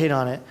meditate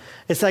on it.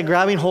 It's that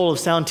grabbing hold of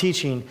sound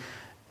teaching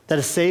that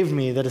has saved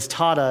me, that has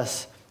taught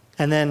us,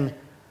 and then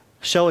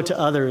show it to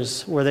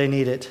others where they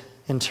need it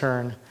in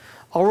turn.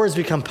 Our words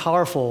become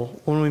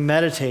powerful when we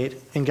meditate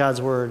in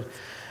God's Word,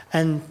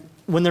 and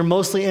when they're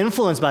mostly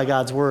influenced by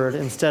God's Word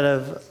instead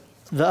of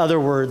the other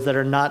words that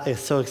are not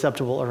so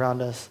acceptable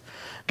around us.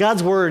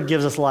 God's Word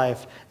gives us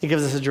life. It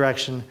gives us a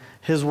direction.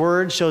 His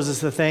Word shows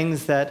us the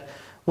things that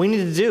we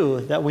need to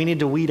do, that we need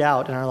to weed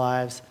out in our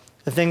lives,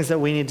 the things that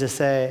we need to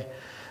say.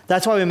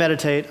 That's why we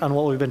meditate on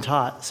what we've been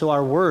taught, so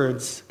our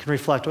words can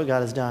reflect what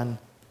God has done.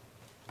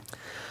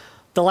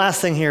 The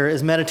last thing here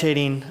is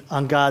meditating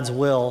on God's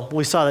will.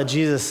 We saw that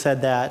Jesus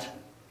said that,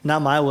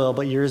 not my will,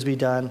 but yours be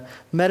done.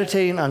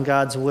 Meditating on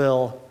God's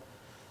will.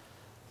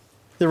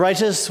 The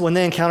righteous, when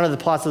they encounter the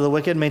plots of the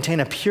wicked,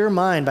 maintain a pure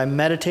mind by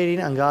meditating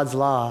on God's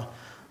law.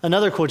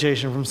 Another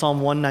quotation from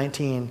Psalm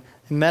 119.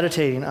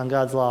 Meditating on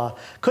God's law.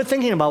 Quit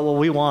thinking about what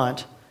we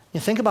want. You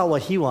think about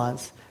what He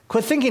wants.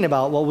 Quit thinking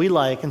about what we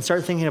like and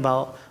start thinking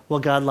about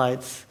what God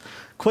likes.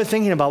 Quit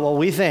thinking about what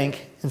we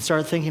think and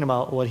start thinking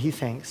about what He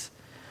thinks.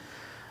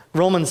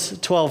 Romans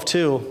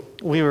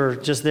 12:2. We were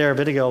just there a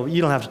bit ago.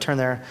 You don't have to turn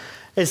there.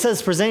 It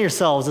says, present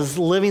yourselves as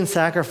living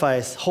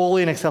sacrifice,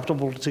 holy and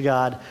acceptable to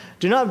God.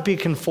 Do not be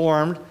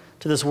conformed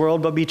to this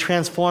world, but be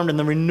transformed in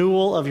the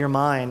renewal of your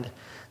mind.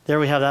 There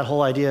we have that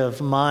whole idea of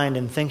mind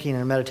and thinking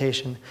and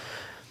meditation.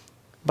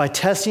 By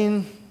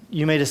testing,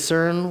 you may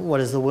discern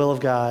what is the will of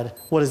God,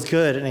 what is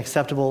good and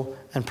acceptable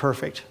and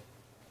perfect.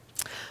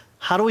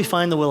 How do we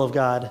find the will of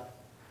God?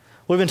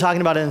 We've been talking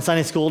about it in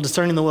Sunday school,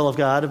 discerning the will of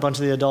God. A bunch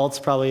of the adults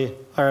probably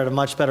are at a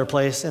much better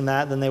place in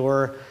that than they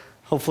were,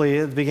 hopefully,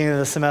 at the beginning of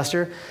the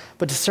semester.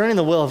 But discerning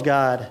the will of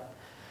God.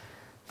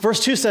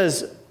 Verse 2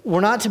 says,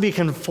 we're not to be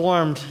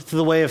conformed to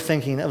the way of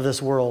thinking of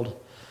this world.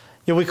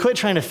 We quit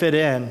trying to fit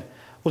in.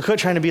 We quit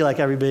trying to be like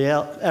everybody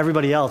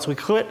else. We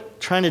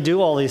quit trying to do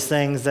all these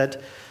things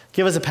that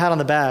give us a pat on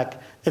the back.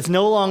 It's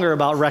no longer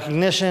about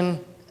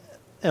recognition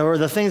or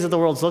the things that the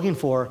world's looking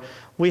for.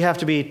 We have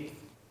to be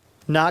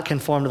not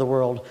conformed to the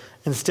world.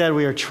 Instead,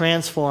 we are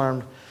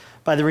transformed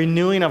by the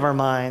renewing of our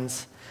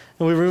minds.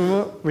 And we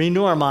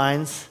renew our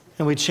minds,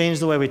 and we change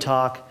the way we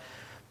talk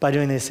by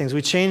doing these things.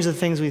 We change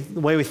the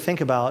way we think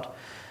about.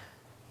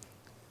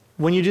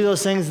 When you do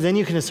those things, then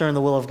you can discern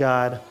the will of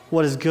God,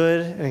 what is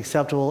good and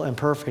acceptable and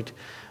perfect.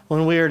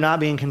 when we are not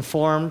being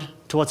conformed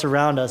to what's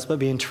around us, but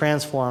being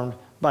transformed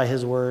by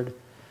his word.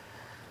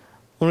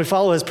 When we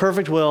follow his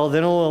perfect will,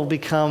 then it will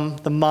become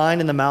the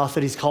mind and the mouth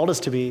that he's called us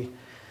to be.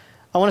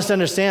 I want us to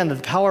understand that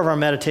the power of our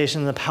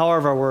meditation and the power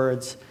of our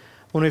words,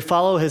 when we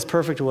follow his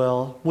perfect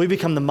will, we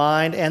become the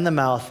mind and the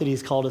mouth that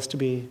he's called us to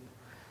be.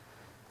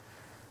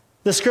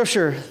 The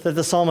scripture that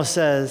the psalmist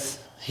says,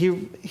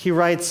 he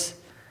writes,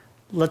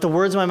 "Let the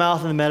words of my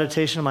mouth and the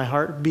meditation of my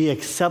heart be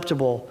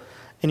acceptable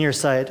in your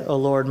sight, O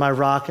Lord, my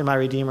rock and my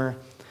redeemer."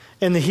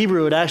 In the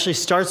Hebrew, it actually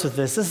starts with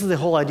this. This is the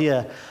whole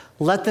idea.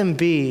 Let them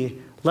be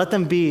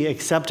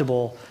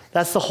acceptable.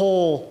 That's the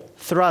whole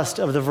thrust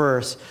of the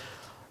verse.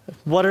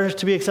 What are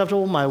to be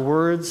acceptable? My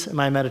words and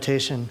my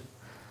meditation.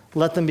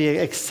 Let them be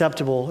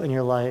acceptable in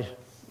your life.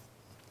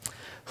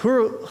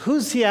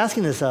 Who's he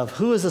asking this of?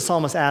 Who is the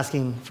psalmist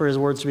asking for his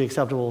words to be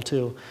acceptable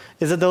to?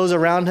 Is it those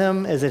around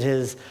him? Is it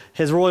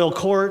his royal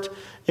court?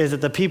 Is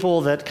it the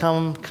people that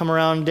come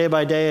around day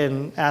by day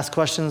and ask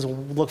questions,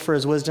 look for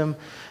his wisdom?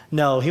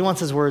 No, he wants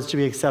his words to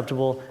be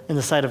acceptable in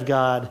the sight of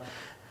God,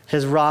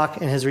 his rock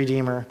and his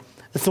redeemer.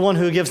 It's the one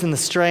who gives him the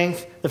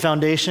strength, the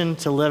foundation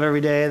to live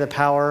every day, the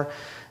power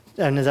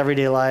in his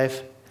everyday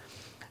life,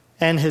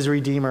 and his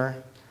redeemer.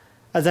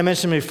 As I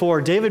mentioned before,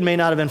 David may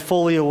not have been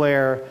fully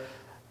aware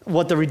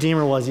what the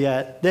redeemer was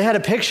yet. They had a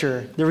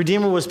picture. The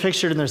redeemer was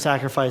pictured in their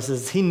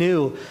sacrifices. He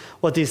knew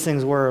what these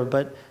things were,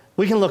 but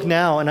we can look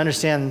now and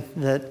understand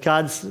that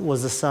God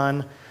was the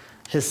Son.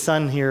 His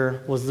Son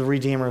here was the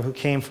redeemer who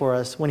came for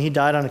us. When he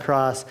died on the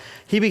cross,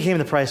 he became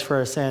the price for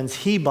our sins.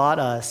 He bought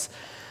us.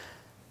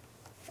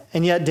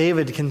 And yet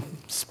David can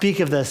speak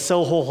of this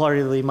so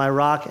wholeheartedly, my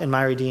rock and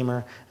my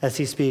redeemer, as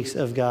he speaks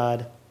of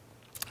God.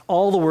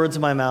 All the words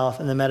of my mouth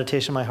and the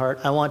meditation of my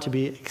heart, I want to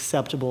be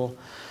acceptable.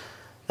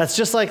 That's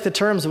just like the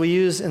terms we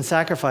use in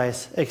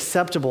sacrifice,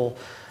 acceptable,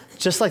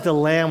 just like the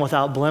lamb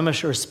without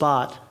blemish or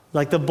spot,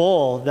 like the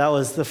bull that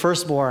was the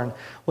firstborn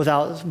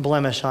without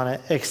blemish on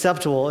it,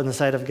 acceptable in the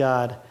sight of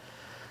God.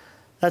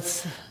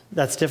 That's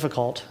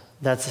difficult.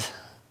 That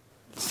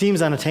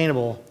seems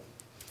unattainable.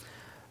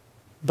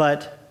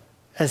 But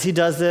as he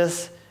does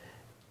this,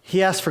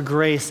 he asks for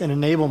grace and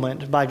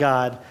enablement by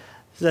God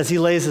as he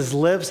lays his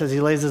lips, as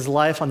he lays his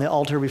life on the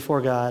altar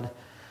before God.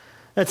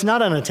 It's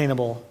not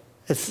unattainable.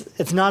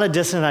 It's not a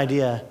distant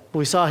idea.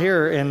 We saw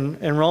here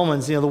in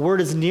Romans, the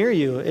word is near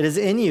you. It is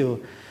in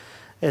you.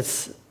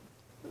 It's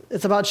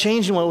about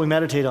changing what we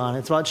meditate on.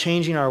 It's about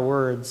changing our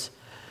words.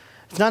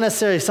 It's not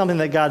necessarily something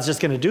that God's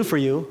just going to do for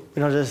you.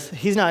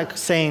 He's not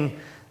saying,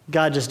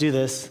 God, just do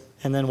this,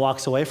 and then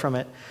walks away from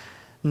it.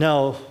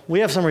 No, we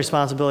have some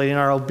responsibility in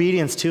our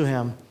obedience to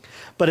him,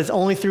 but it's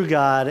only through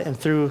God and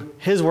through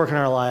his work in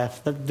our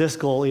life that this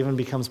goal even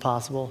becomes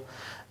possible.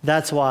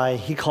 That's why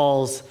he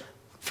calls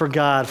for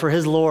God, for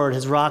his Lord,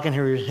 his rock and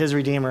his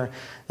redeemer,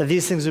 that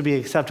these things would be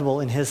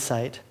acceptable in his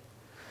sight.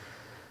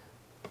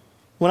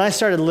 When I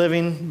started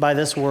living by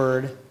this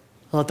word,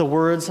 let the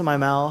words of my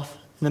mouth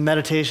and the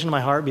meditation of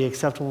my heart be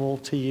acceptable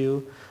to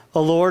you,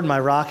 O Lord, my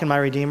rock and my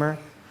redeemer,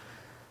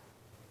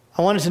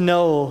 I wanted to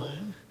know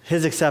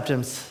his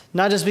acceptance,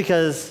 not just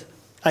because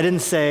I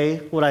didn't say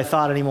what I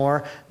thought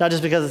anymore, but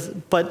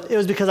it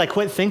was because I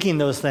quit thinking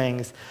those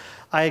things.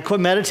 I quit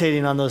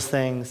meditating on those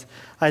things.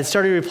 I had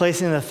started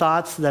replacing the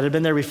thoughts that had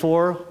been there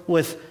before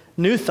with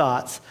new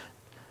thoughts.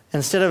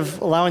 Instead of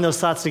allowing those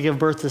thoughts to give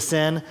birth to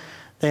sin,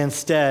 they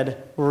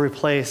instead were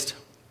replaced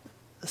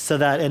so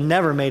that it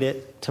never made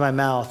it to my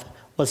mouth.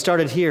 What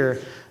started here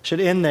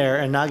should end there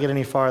and not get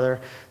any farther,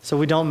 so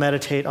we don't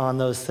meditate on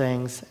those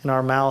things, and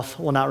our mouth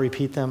will not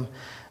repeat them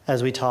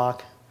as we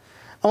talk.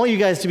 I want you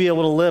guys to be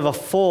able to live a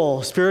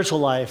full spiritual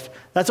life.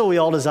 That's what we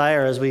all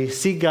desire as we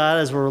seek God,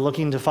 as we're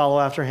looking to follow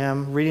after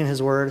him, reading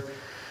his word,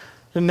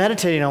 and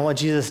meditating on what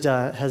Jesus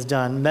has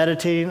done,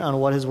 meditating on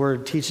what his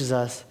word teaches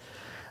us.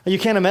 You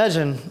can't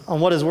imagine on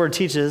what his word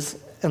teaches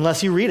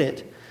unless you read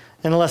it.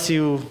 And unless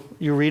you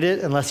read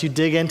it, unless you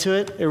dig into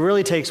it, it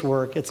really takes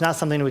work. It's not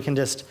something we can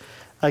just,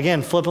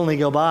 again, flippantly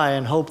go by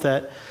and hope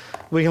that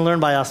we can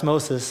learn by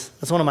osmosis.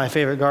 That's one of my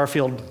favorite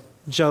Garfield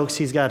jokes.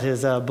 He's got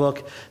his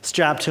book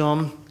strapped to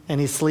him,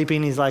 and he's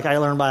sleeping. He's like, I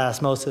learned by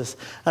osmosis.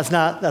 That's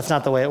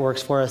not the way it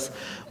works for us.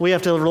 We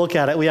have to look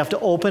at it. We have to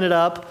open it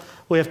up.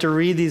 We have to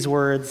read these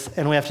words,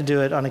 and we have to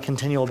do it on a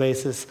continual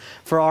basis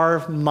for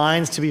our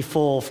minds to be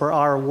full, for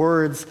our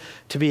words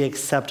to be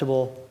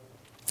acceptable.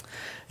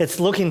 It's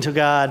looking to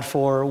God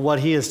for what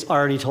he has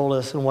already told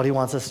us and what he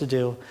wants us to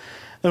do.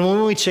 And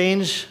when we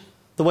change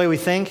the way we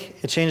think,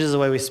 it changes the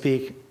way we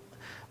speak.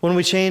 When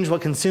we change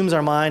what consumes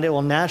our mind, it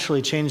will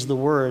naturally change the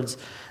words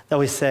that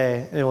we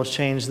say. It will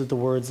change the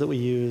words that we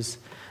use.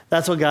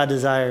 That's what God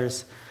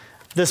desires.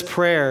 This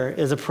prayer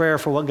is a prayer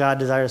for what God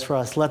desires for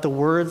us. Let the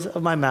words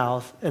of my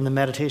mouth and the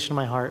meditation of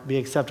my heart be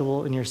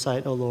acceptable in your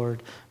sight, O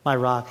Lord, my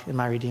rock and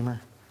my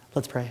redeemer.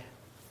 Let's pray.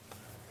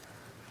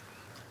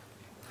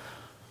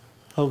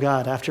 Oh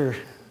God, after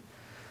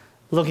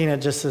looking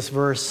at just this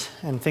verse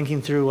and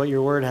thinking through what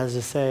your word has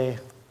to say,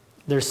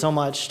 there's so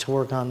much to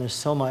work on. There's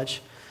so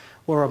much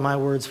where my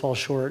words fall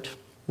short,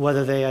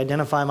 whether they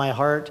identify my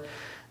heart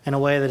in a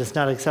way that is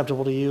not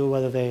acceptable to you,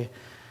 whether they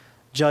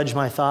judge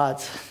my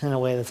thoughts in a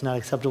way that's not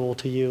acceptable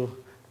to you.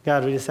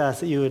 God, we just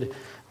ask that you would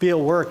be at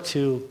work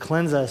to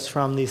cleanse us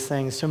from these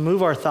things, to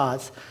move our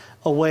thoughts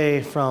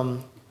away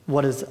from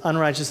what is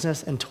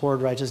unrighteousness and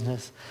toward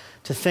righteousness,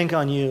 to think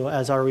on you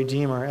as our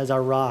Redeemer, as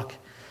our rock.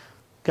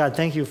 God,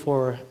 thank you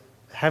for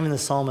having the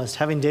psalmist,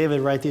 having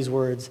David write these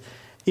words,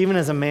 even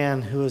as a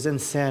man who is in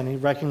sin,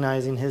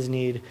 recognizing his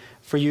need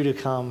for you to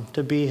come,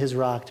 to be his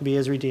rock, to be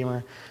his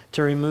Redeemer,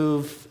 to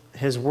remove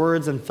his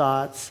words and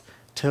thoughts,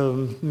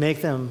 to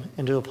make them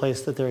into a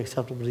place that they're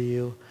acceptable to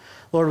you.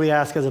 Lord, we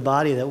ask as a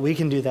body that we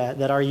can do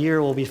that our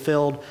year will be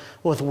filled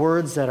with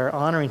words that are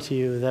honoring to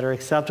you, that are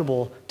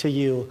acceptable to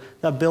you,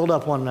 that build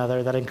up one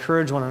another, that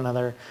encourage one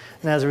another.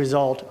 And as a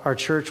result, our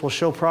church will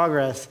show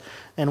progress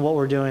in what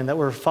we're doing, that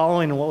we're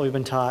following what we've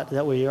been taught,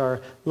 that we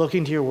are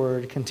looking to your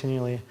word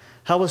continually.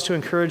 Help us to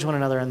encourage one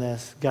another in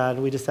this. God,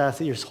 we just ask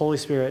that your Holy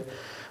Spirit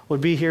would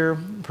be here,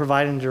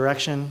 providing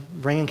direction,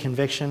 bringing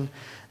conviction,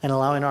 and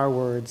allowing our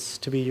words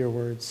to be your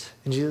words.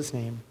 In Jesus'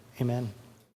 name, amen.